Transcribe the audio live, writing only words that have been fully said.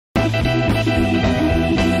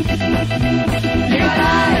You got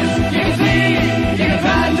eyes, you can see, you can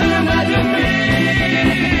try to imagine me.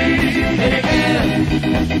 If you can,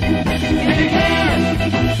 if you can.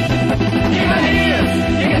 You got ears,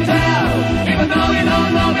 you can tell, even though you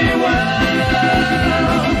don't know me well.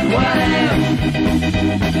 What I am,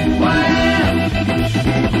 what I am.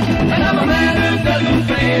 And I'm a man who doesn't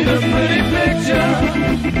paint a pretty picture.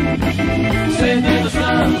 Sitting in the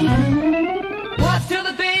sun, watch till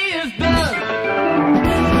the day is done.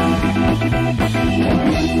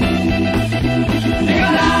 You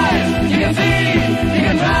got eyes, you can see, you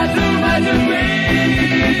can try to imagine me.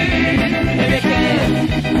 If you can,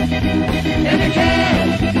 if you can.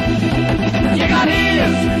 You got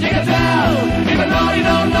ears, you can tell, even though you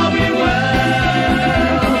don't know me well.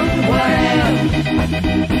 What I am,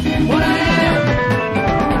 what I am.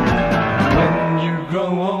 When you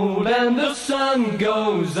grow old and the sun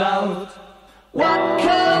goes out, what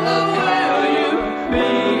color will you be?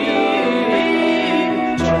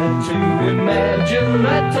 Try to imagine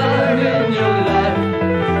that time in your life.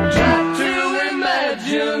 Try to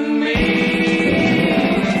imagine me.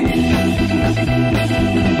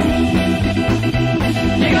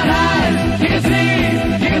 You got eyes, you can see,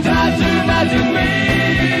 you can try to imagine me.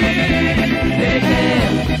 If you can,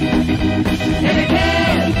 if you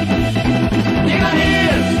can. You got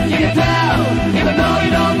ears, you can tell, even though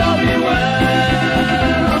you don't know me well.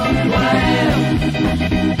 What I am,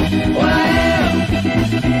 what I am.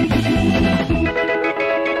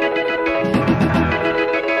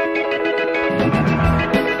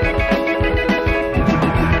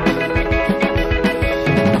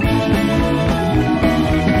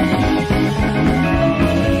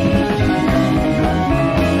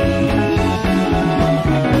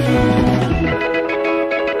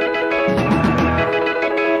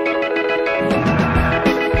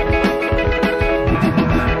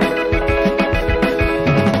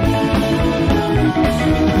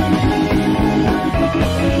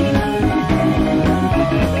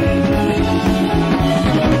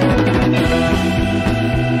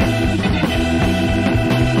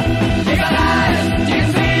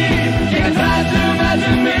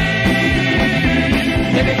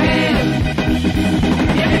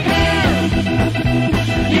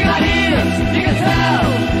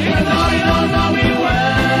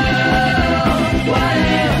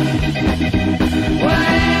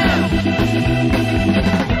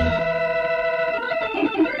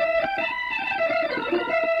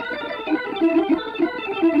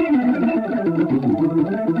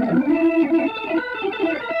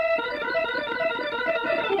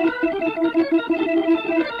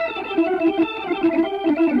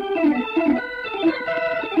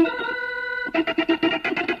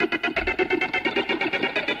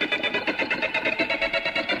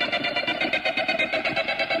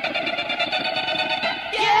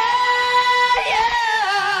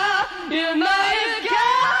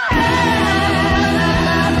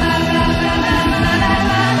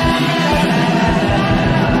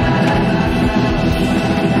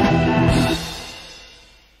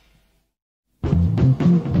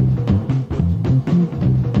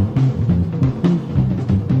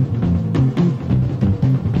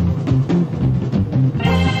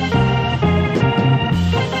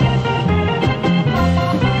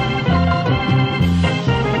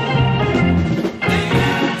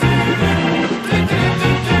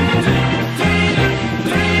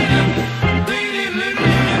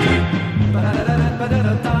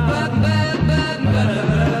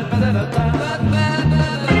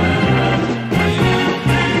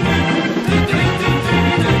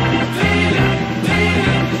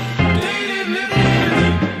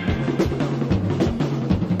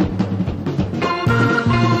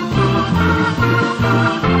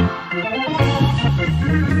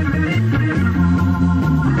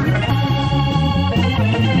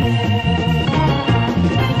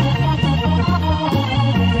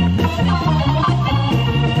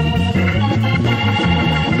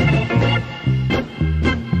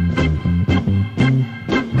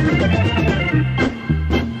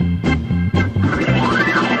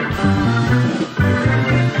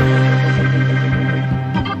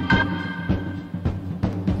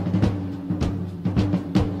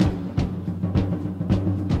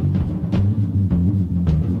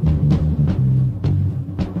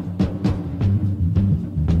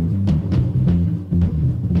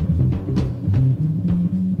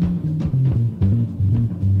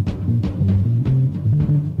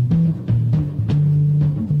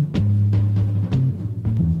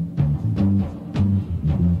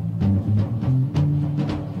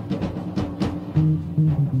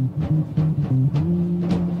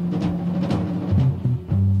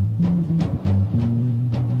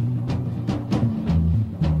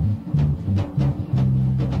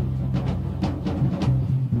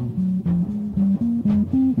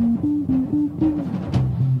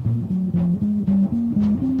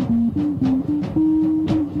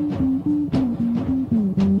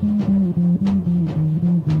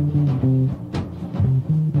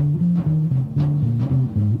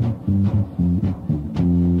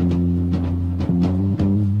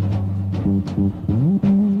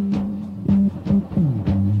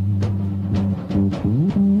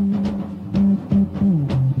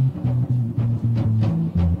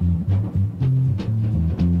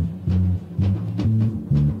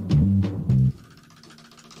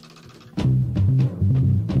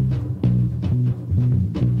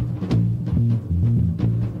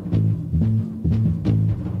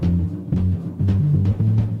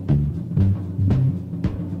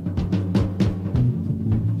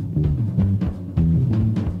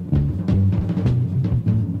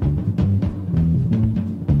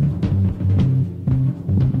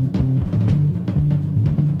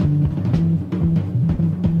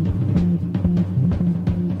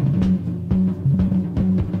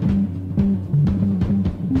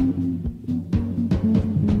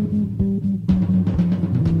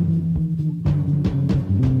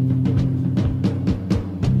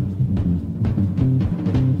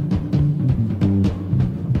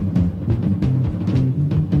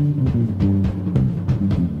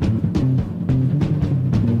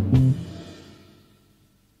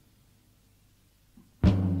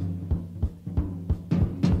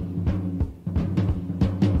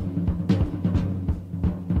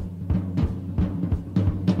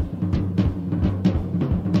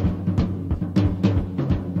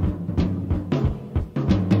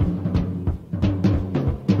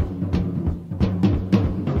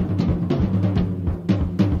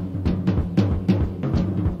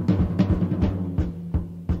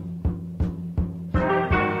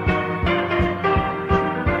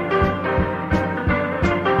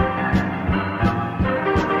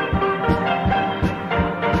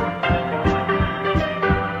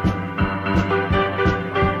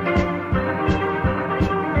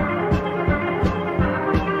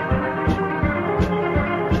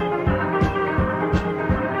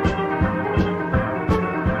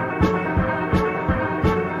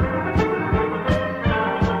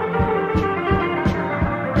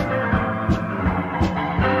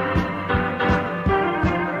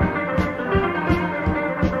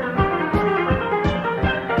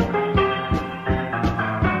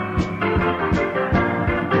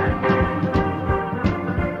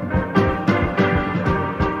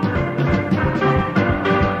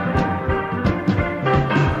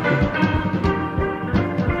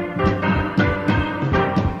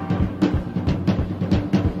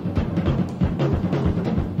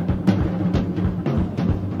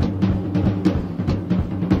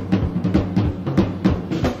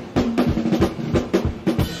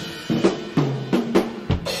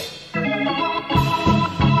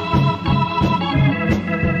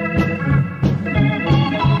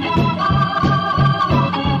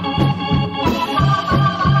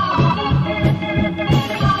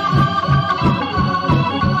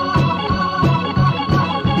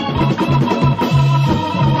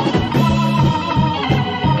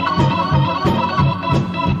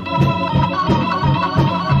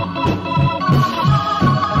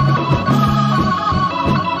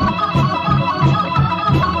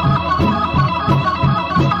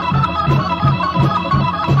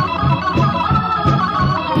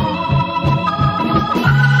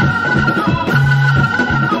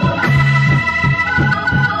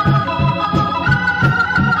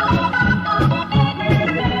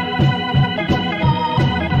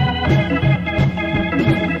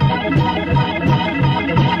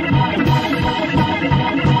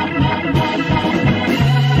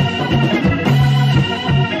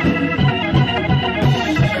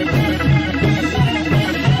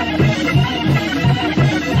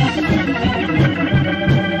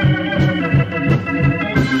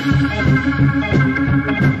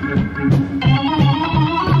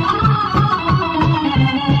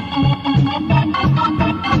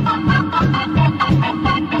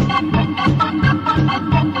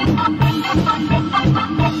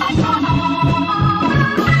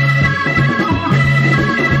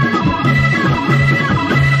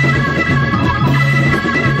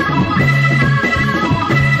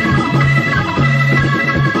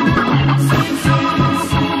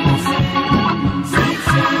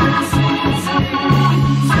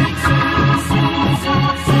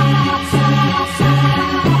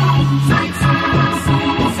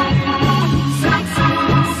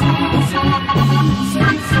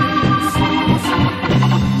 Sweet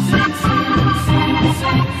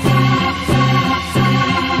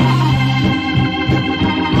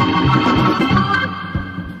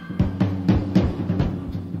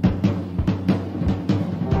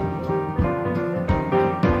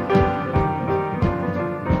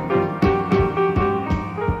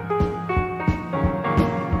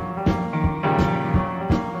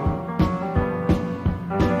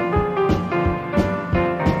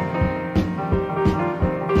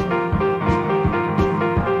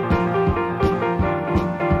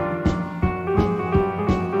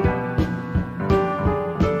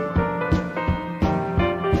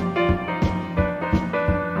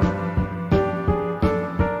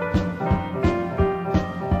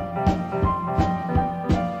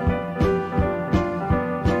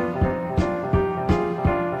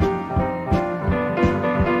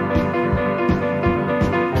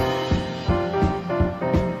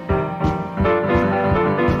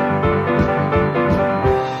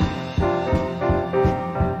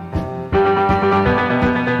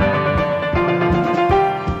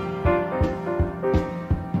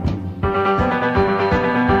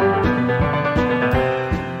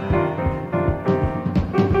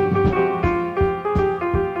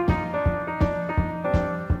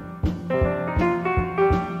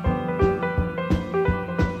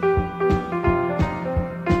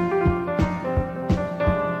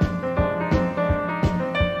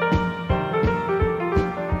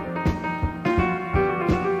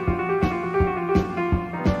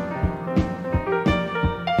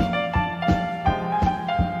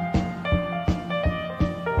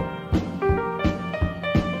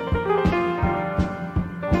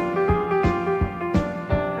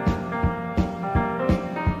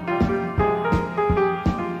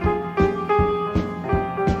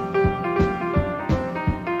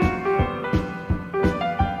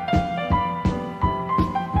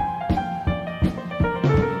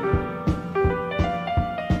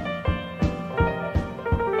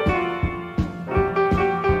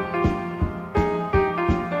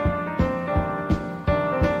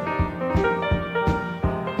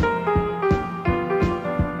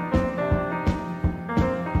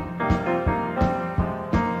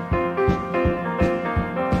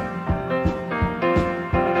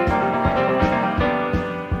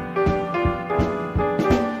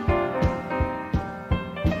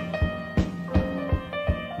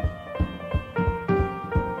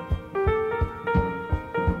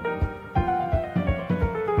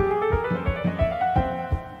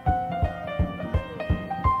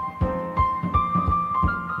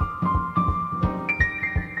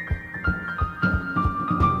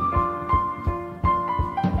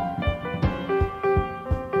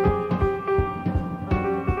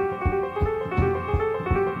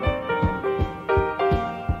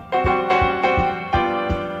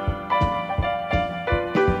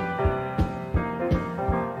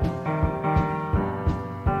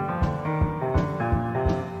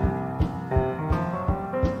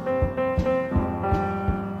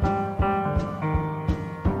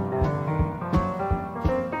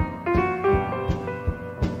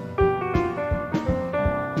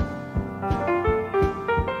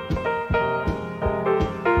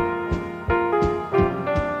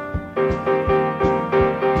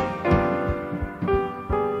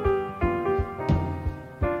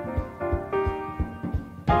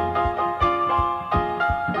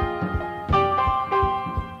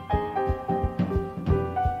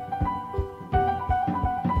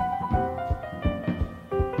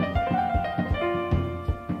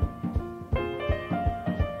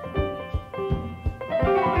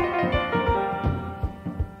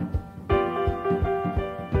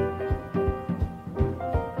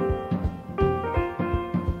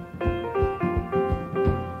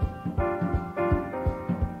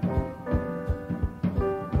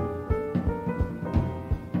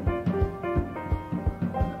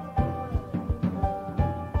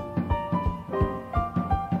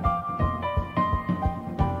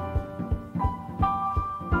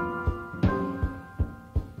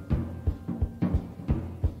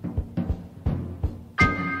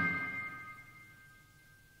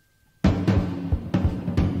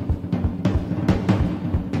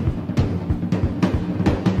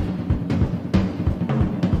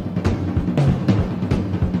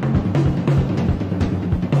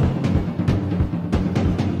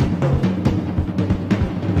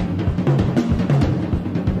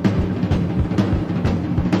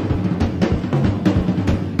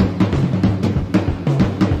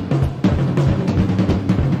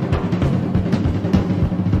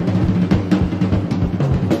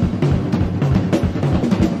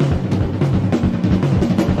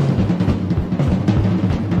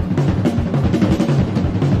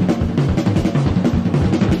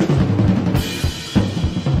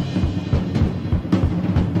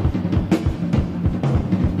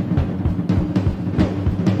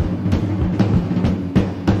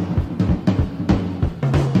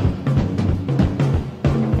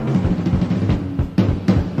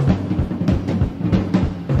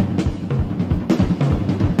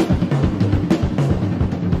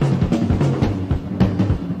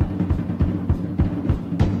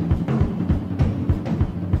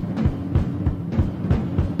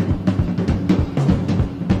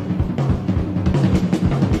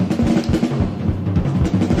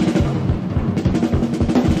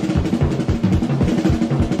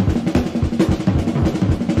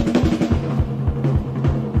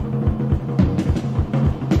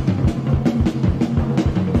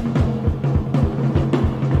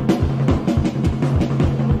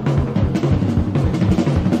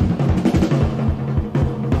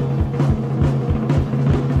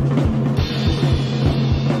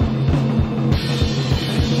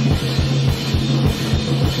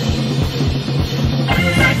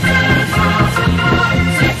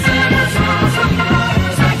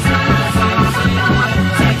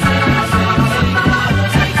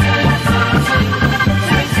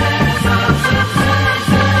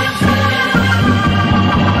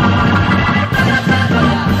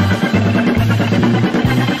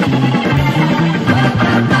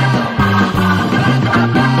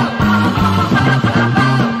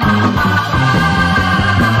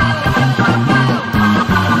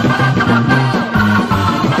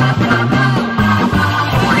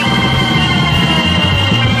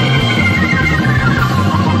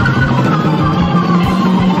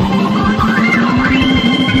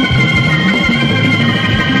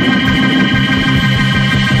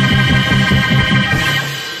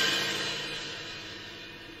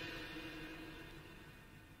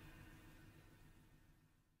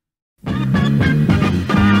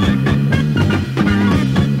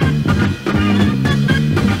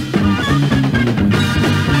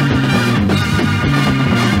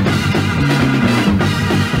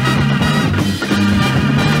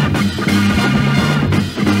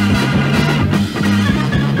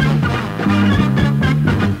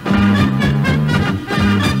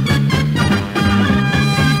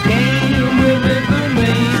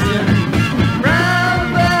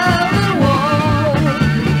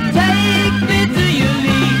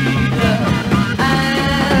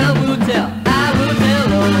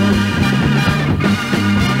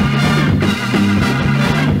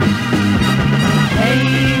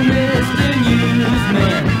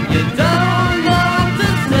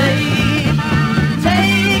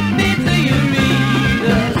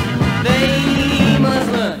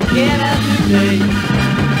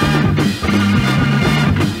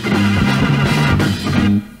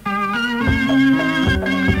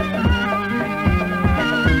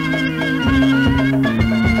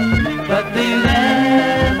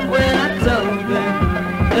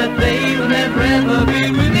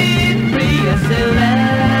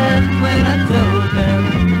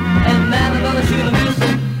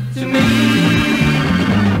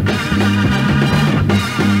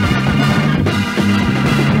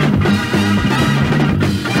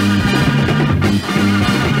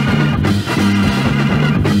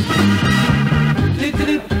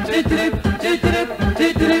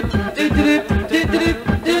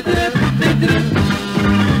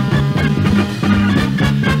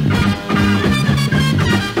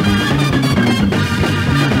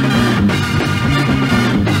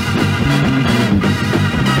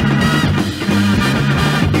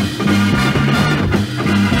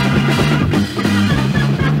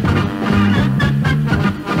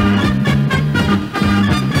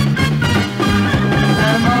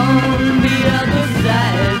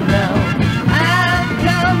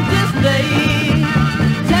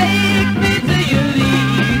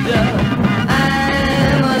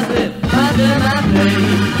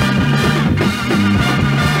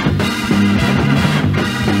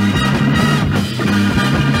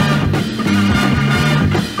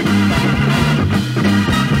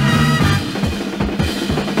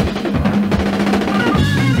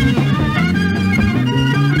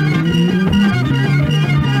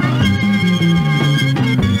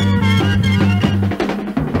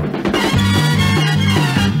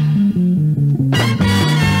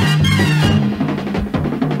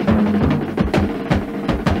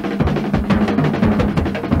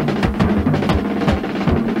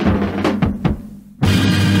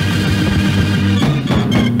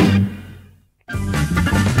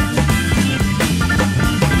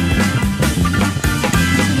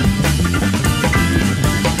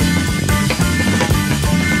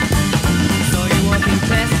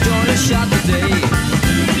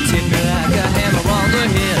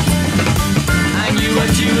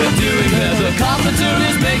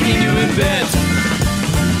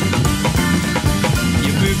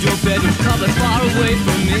bedroom cupboard far away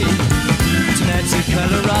from me. Tonight's the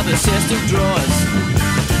color of the chest of drawers.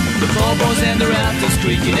 The floorboards and the rafters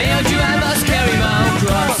creaking. Ain't you, I must carry my own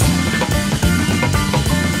cross.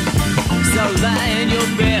 So lie in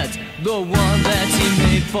your bed, the one that he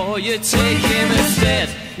made for you, take him instead.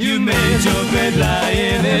 You made your bed, lie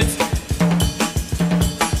in it.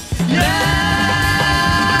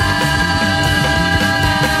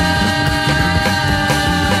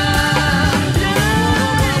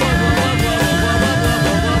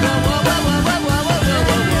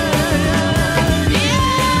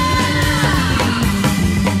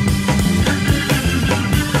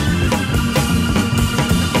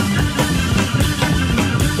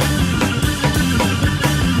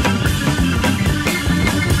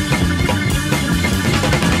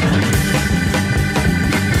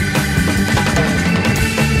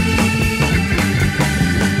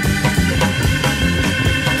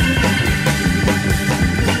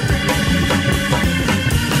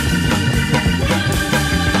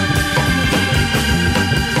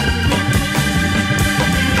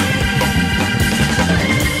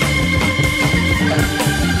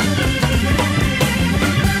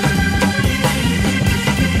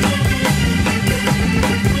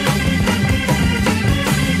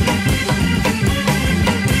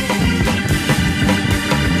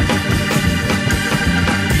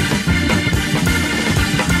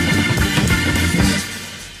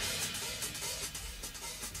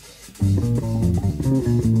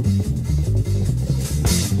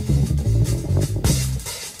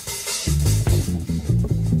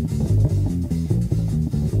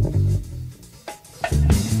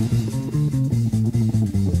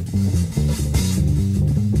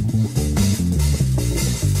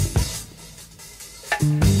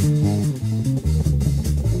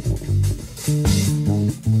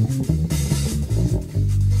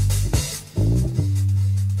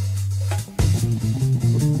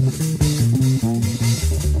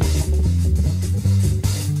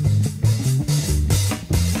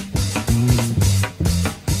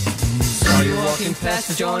 Past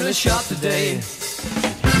the joiner's shop today,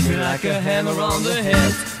 feel like a hammer on the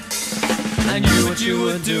head. I knew what you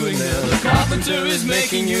were doing there. The carpenter is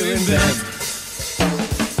making you in bed.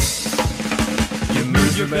 You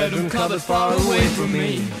moved your bedroom cupboard far away from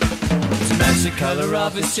me to match the color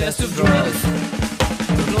of his chest of drawers.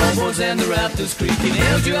 The floorboards and the rafters creaking.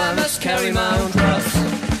 Hailed you, I must carry my own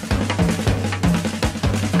cross.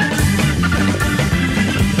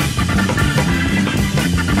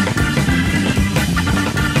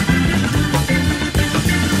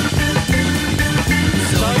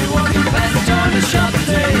 Shop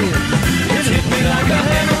today, it hit me like a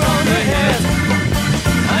hammer on the head.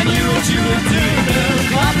 I knew what you were doing there. The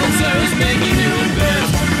carpenter is making you in bed.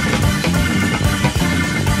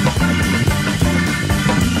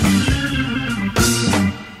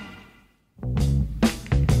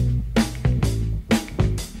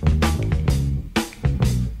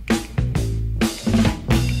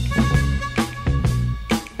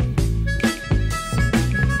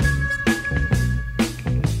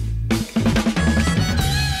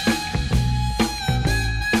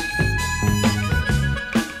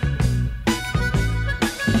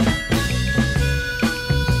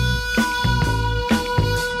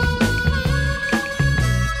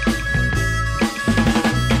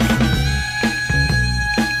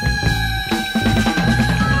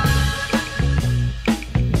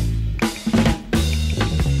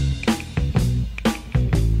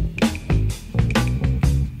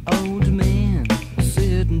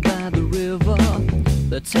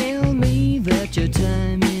 Tell me that your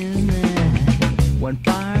time is nigh. When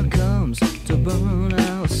fire comes to burn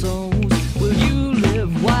our souls, will you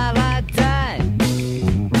live while I die?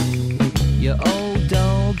 Your old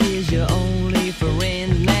dog is your only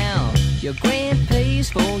friend now. Your grand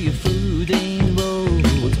pays for your food and road.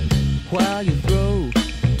 While you throw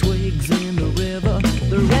twigs in the river,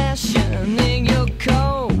 the rationing your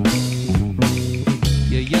coat.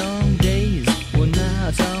 Your young days were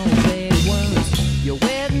not all bad ones. Your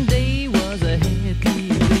wedding day was a happy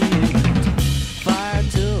event. Fire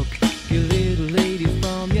took your little lady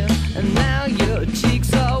from you, and now your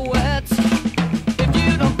cheeks are wet. If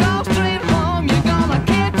you don't go straight home, you're gonna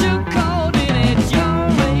get too cold, and it's your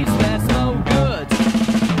race that's no good.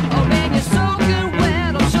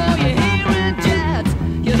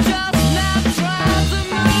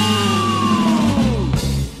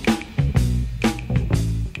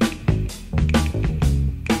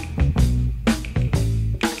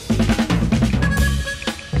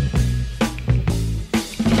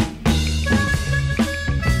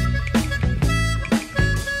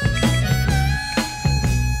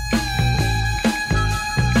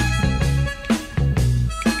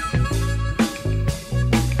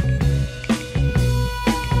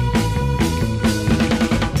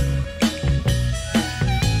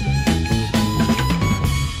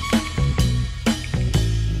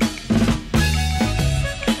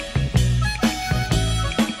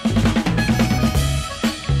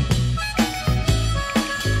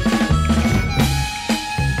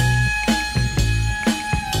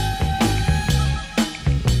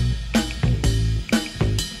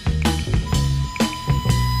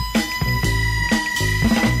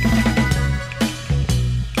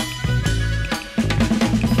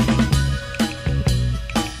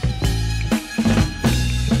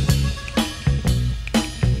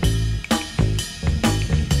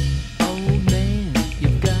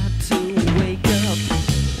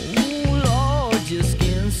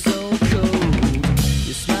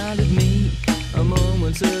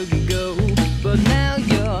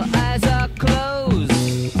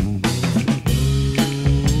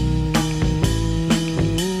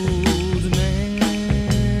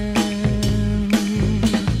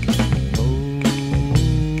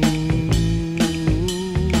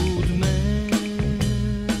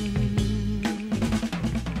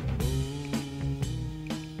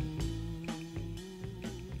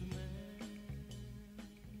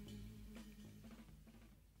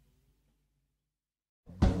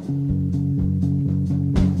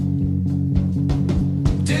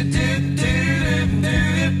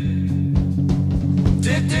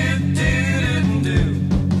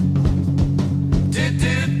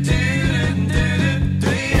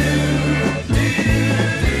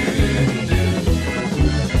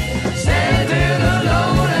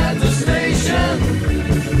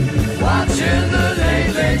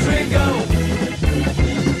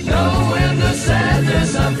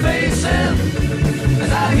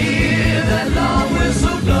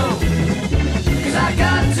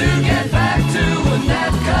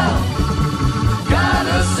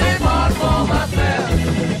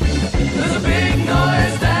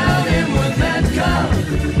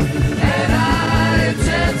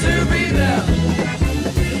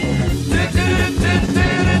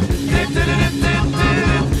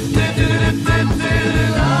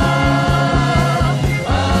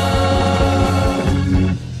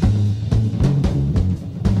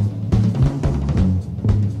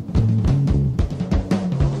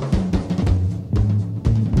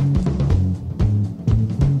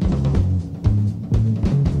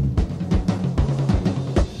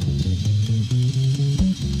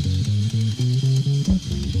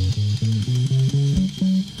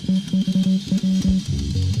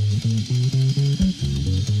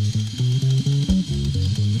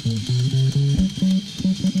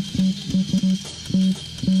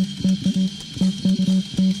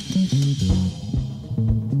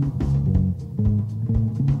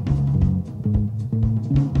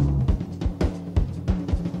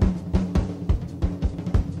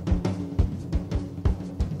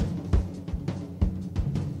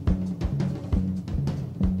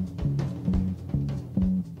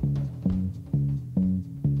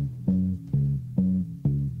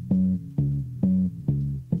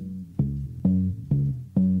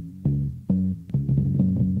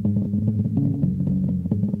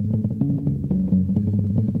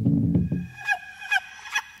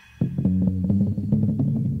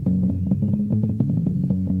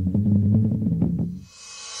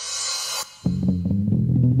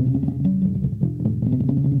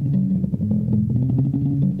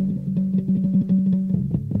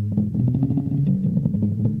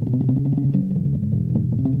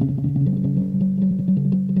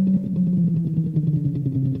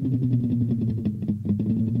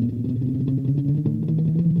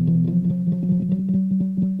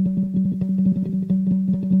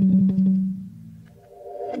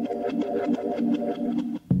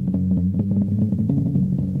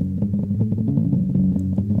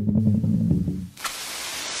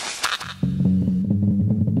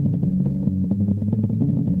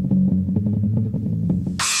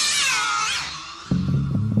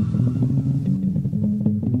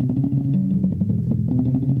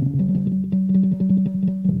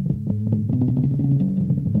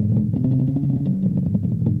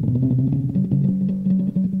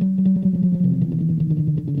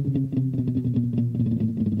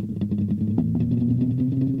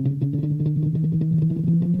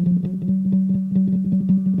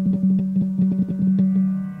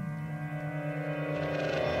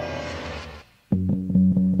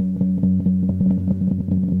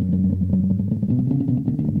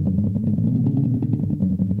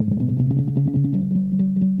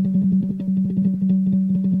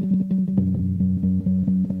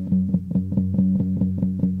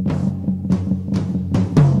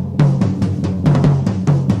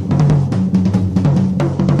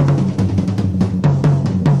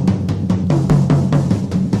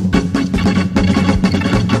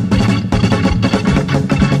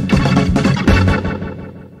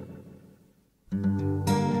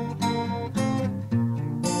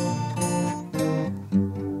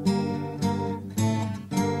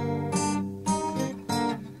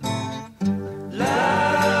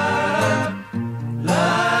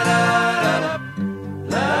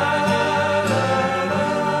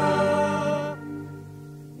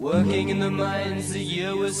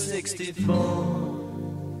 was 64,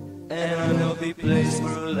 and an unhealthy place for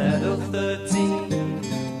a lad of 13.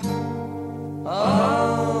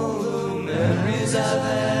 All the memories I've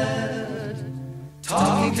had,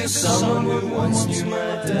 talking to someone who once knew my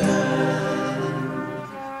dad.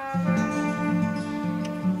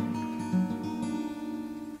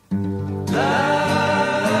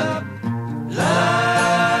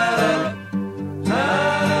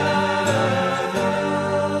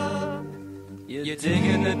 You dig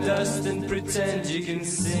in the dust and pretend you can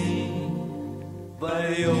see by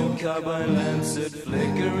the old carbine lamps that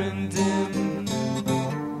flicker and dim.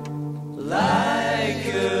 Like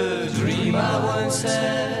a dream I once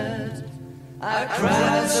had, I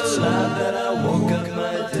cried so loud that I woke up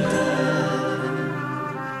my dad.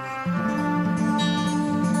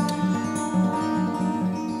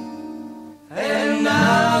 And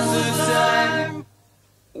now's the time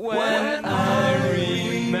when I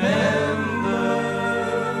remember,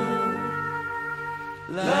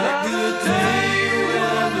 like the day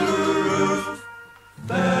when the roof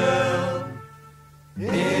fell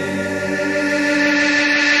in.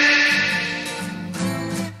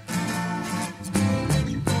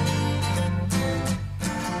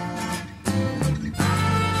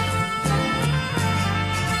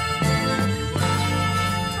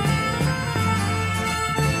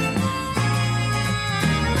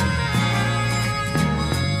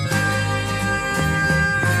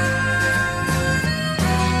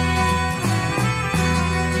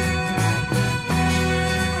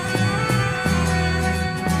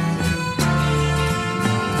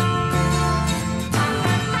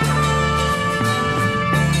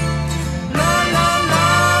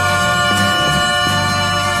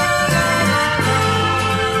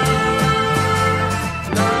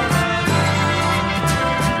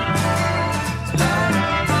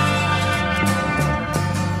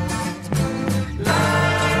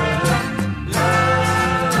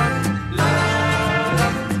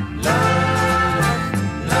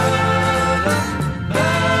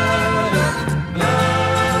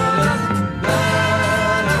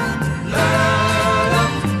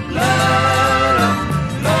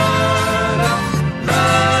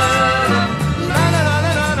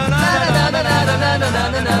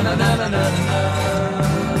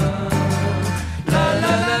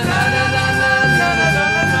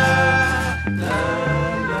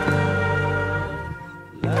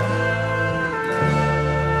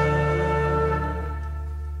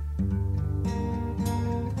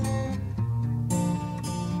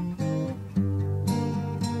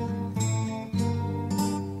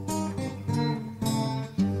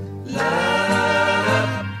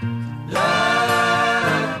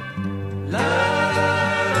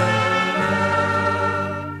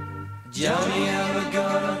 Johnny, I'm a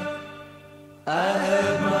gun, I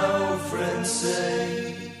heard my old friend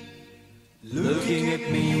say, looking at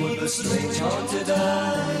me with a strange haunted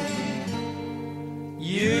eye.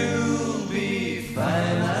 You'll be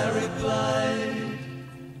fine, I replied,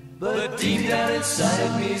 but deep down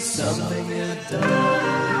inside me something had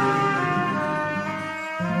died.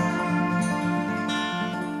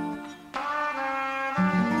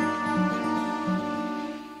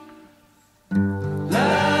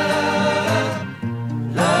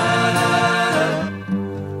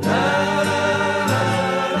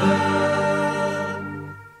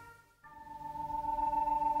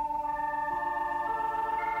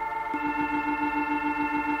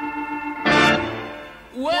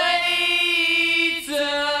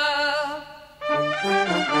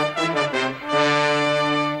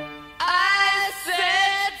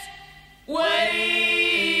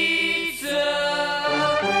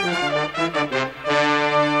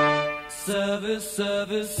 Service,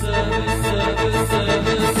 service, service, service,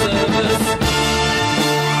 service, service.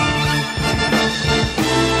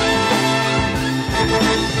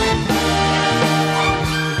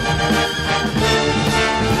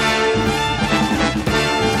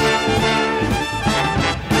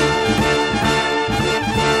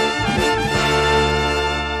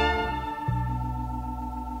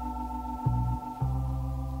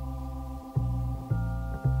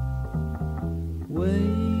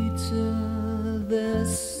 Waiter,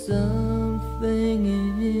 there's something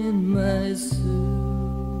in my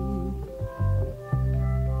soup.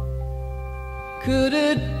 Could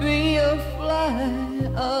it be a fly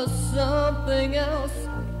or something else?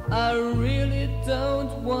 I really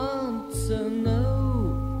don't want to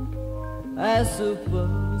know. I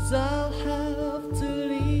suppose I'll have to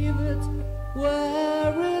leave it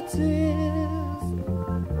where it is.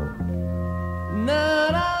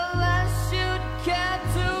 Not unless you'd care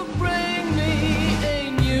to bring me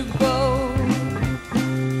a new boat.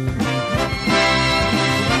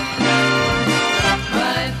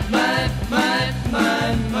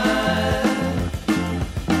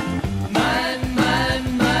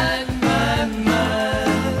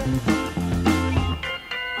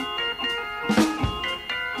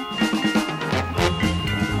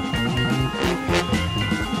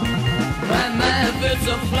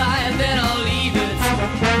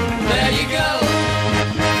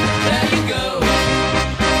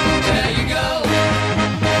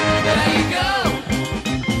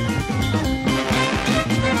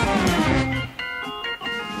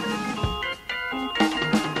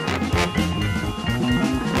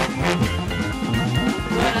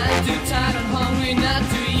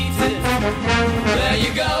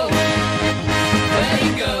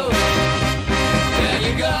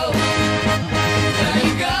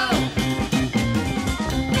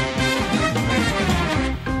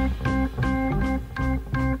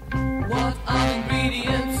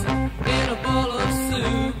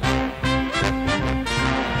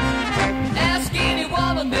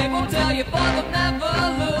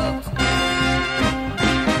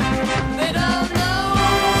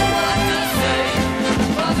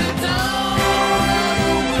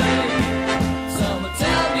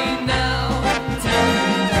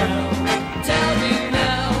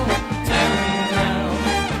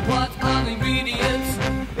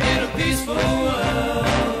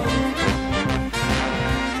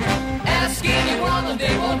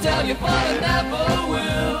 you for the never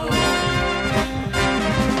will.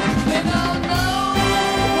 They don't know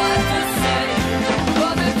what to say,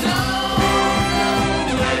 but they don't know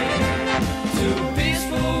the way to a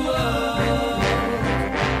peaceful world.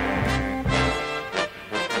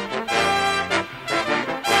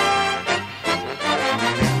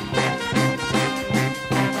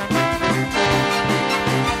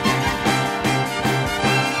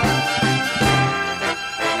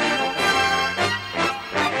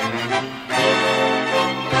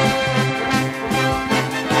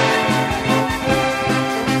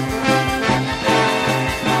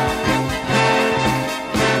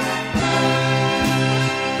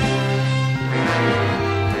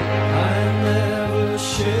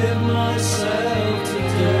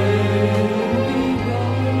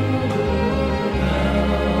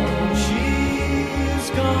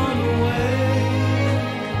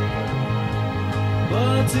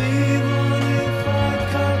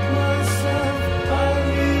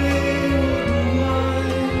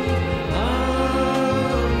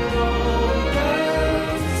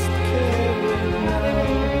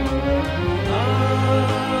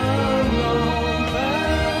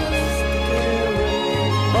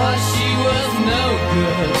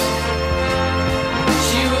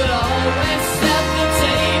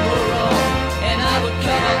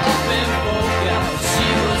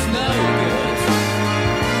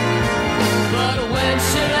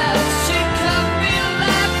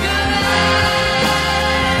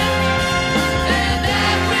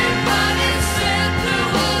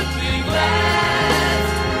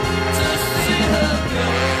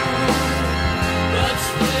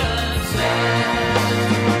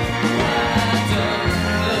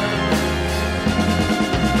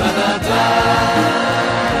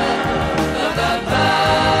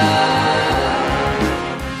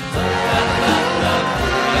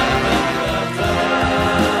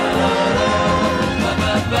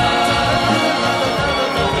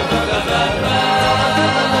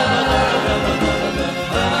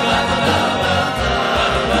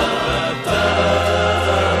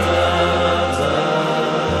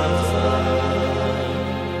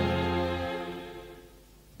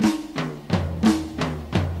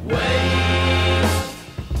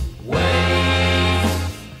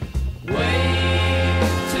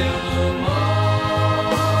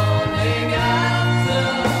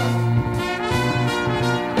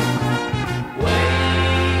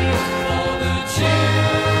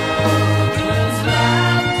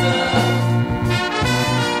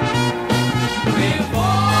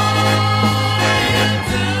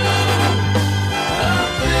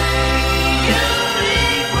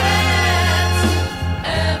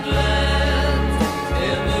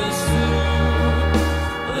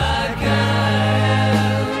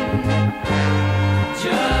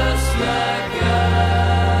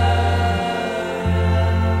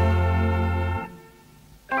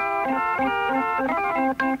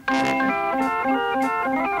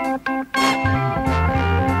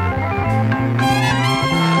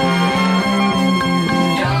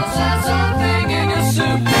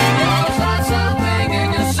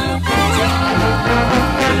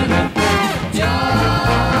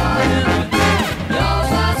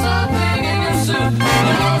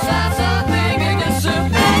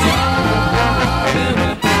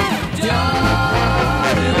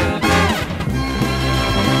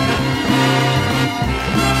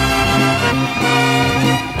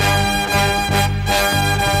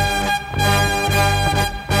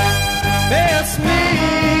 Best man.